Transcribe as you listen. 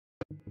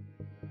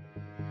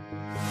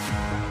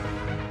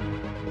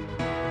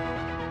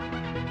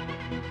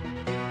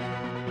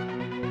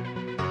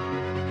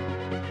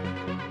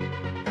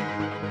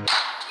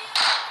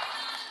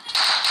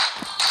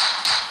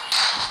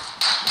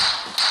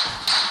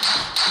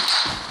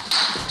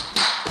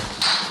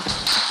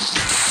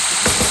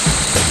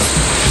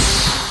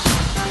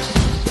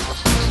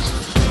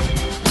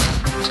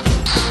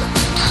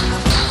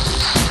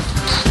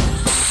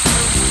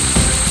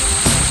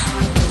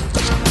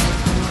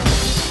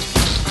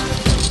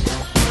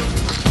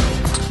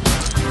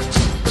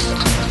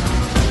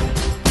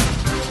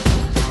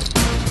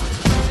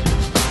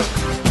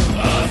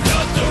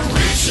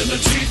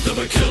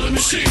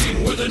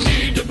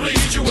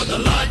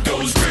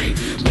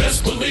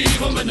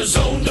the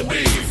zone to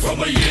be.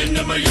 From a yin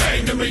to my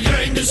yang to my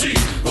yang to Z.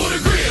 Put a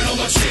grin on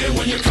my chin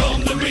when you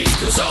come to me.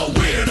 Cause I'll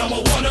win, I'm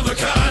a one of a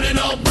kind, and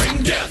I'll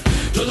bring death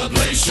to the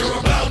place you're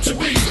about to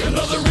be.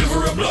 Another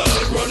river of blood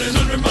running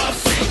under my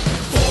feet.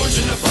 Forged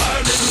in the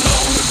fire didn't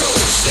long ago.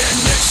 Stand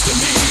next to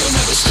me, you'll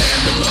never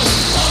stand alone.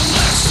 I'm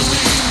last to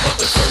leave, but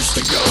the first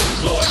to go.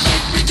 Lord,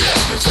 make me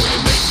dead before you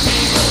make me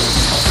whole.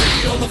 I'll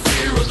feed on the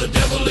fear of the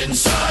devil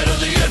inside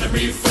of the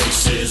enemy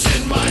faces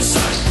in my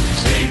sight.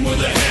 Aim with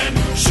a hand,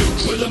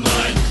 shoot with a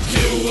mind,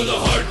 kill with a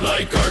heart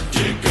like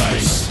Arctic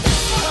ice.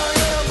 I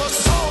am a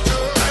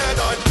soldier and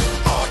I'm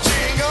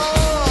marching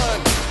on.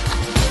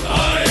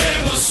 I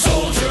am a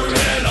soldier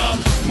and I'm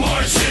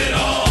marching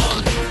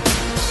on.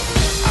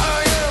 I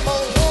am a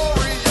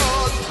warrior,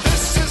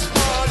 this is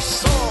my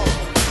song.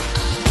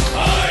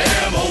 I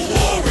am a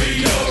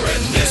warrior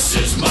and this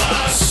is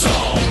my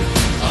song.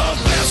 I'm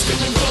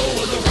basking in the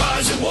glow of the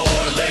rising war.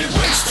 Lay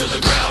waste to the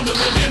ground of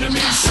an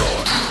enemy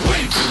shore.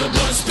 Wade through the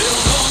blood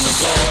spilled on the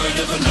floor. And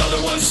if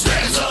another one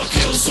stands, I'll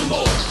kill some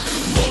more.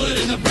 Bullet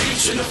in the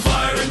breach and a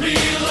fire in me.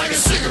 Like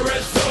a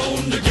cigarette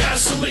thrown to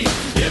gasoline.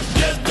 If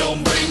death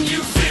don't bring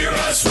you fear,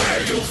 I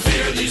swear you'll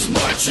fear these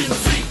marching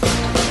feet.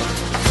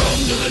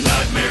 Come to the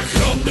nightmare,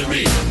 come to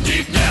me.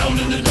 Deep down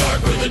in the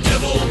dark where the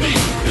devil be.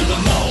 In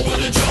the mall where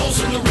the jaws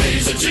and the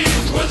razor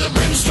teeth. Where the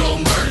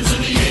brimstone burns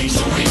and the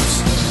angel weeps.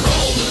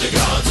 All of the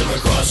gods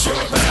have crossed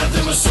your path.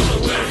 And my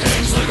silhouette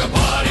hangs like a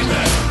body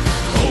bag.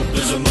 Hope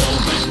is a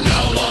moment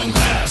now long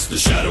past. The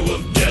shadow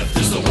of death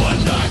is the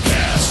one I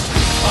cast.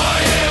 I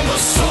am a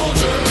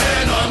soldier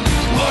and I'm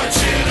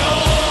marching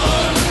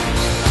on.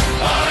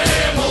 I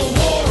am a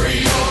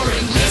warrior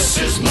and this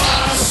is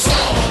my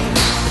song.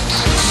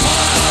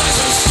 My eyes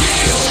are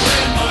steel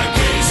and my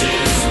gaze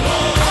is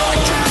long.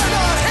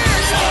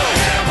 I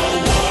am a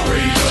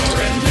warrior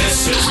and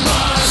this is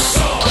my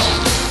song.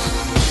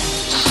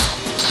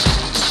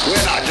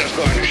 We're not just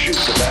going to shoot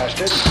the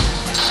bastards.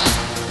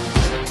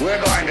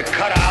 We're going to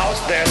cut out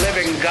their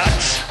living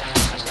guts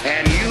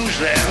and use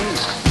them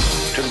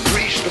to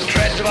grease the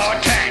treads of our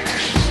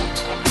tanks.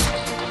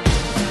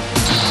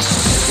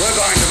 We're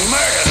going to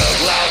murder those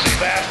lousy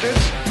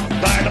bastards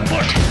by the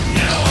bushel.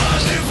 Now I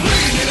live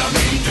lean and I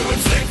mean to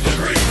inflict the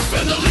grief.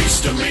 And the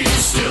least of me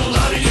is still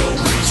out of your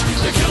reach.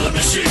 The killing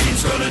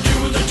machine's gonna do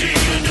the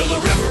deed until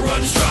the river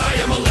runs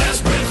dry and my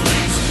last breath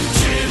leaves.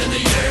 Chin in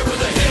the air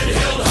with a head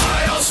held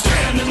high. I'll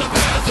stand in the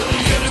path of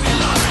the enemy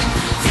line.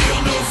 Feel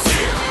no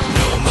fear,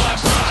 know my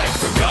pride.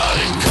 For God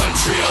and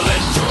country I'll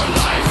end your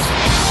life.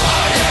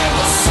 I am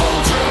a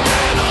soldier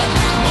and I'm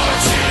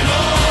marching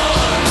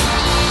on.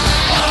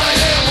 I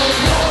am a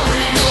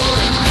warrior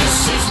and this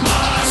is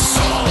my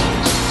song.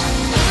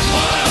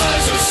 My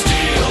eyes are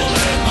steel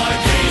and my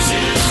gaze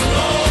is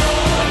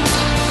long.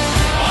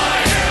 I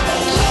am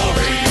a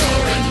warrior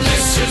and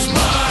this is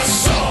my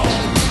song.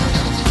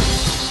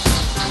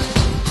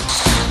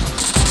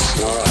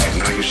 All right,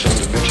 now you sons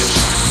of bitches.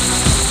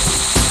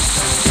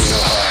 You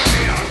know how I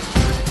feel.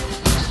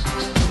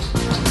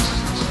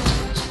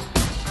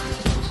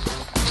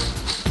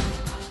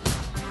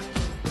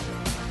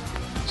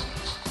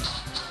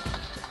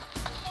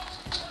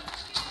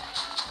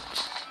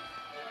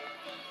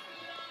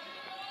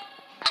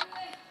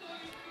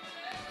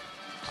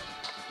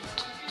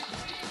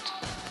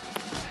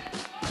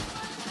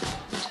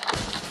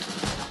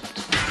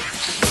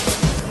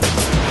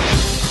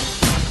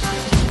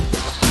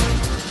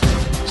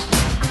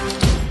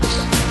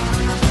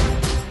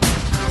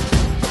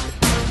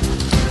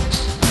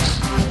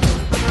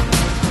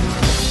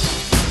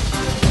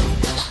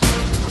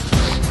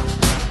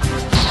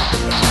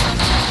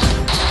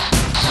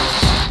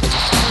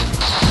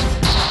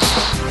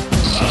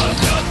 I've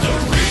got the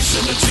reach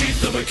and the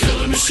teeth of a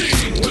killing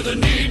machine. With a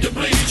need to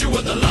bleed you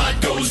when the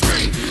light goes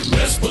green.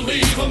 Best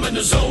believe I'm in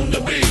the zone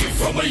to be.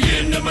 From a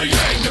yin to my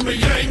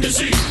yang to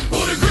Z.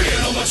 Put a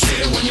grin on my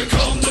chin when you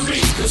come to me.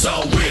 Cause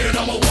I'll win,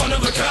 I'm a one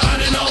of a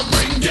kind, and I'll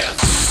bring death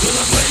to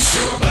the place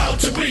you're about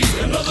to be.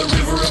 Another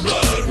river of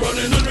blood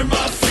running under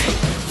my feet.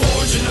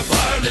 Forged in a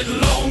fire lit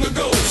long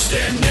ago.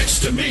 Stand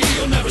next to me,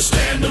 you'll never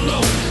stand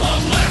alone.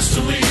 I'm last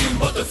to leave,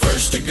 but the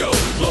first to go.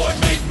 Lord,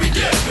 make me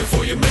dead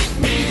before you make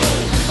me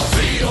whole. I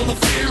feed on the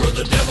fear of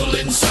the devil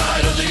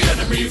inside of the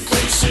enemy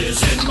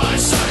faces in my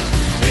sight.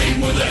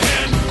 Aim with a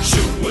hand,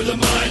 shoot with a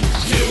mind,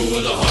 kill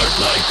with a heart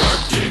like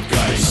Arctic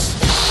ice.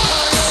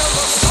 I am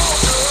a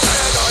soldier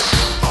and I'm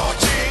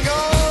marching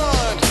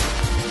on.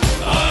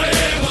 I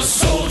am a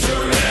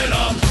soldier and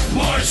I'm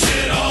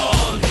marching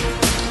on.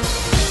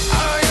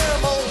 I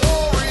am a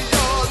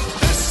warrior,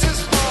 this is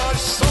my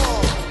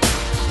song.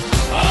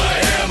 I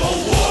am a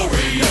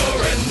warrior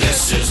and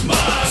this is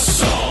my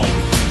song.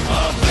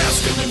 I'm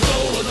basking in the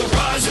glow of the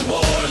rising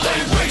war.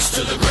 Lay waste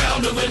to the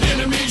ground of an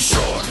enemy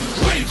shore.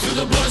 Wade through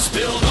the blood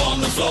spilled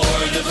on the floor.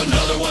 And if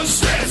another one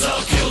stands,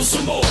 I'll kill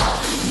some more.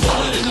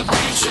 Bullet in the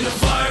breach and a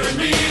fire in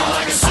me.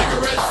 Like a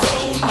cigarette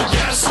thrown to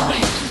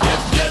gasoline.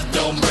 If death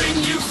don't bring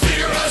you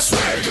fear, I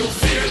swear you'll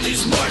fear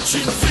these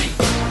marching feet.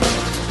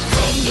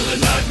 Come to the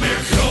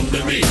nightmare, come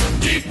to me.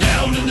 Deep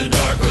down in the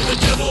dark where the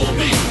devil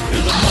be.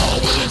 In the mall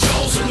where the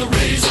jaws and the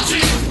razor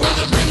teeth.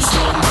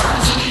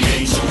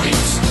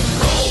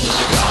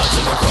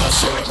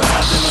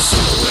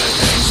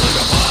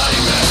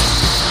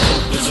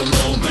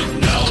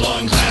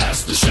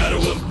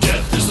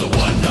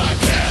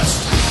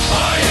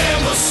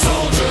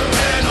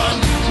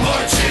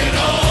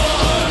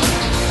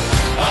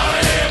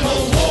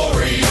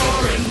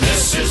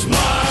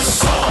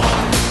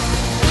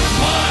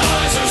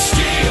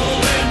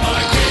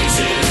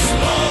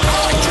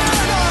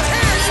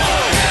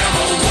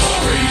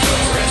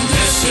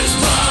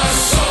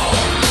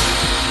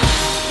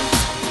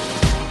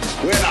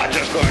 not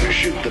just going to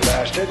shoot the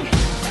bastard.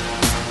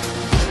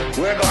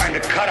 We're going to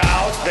cut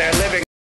out their living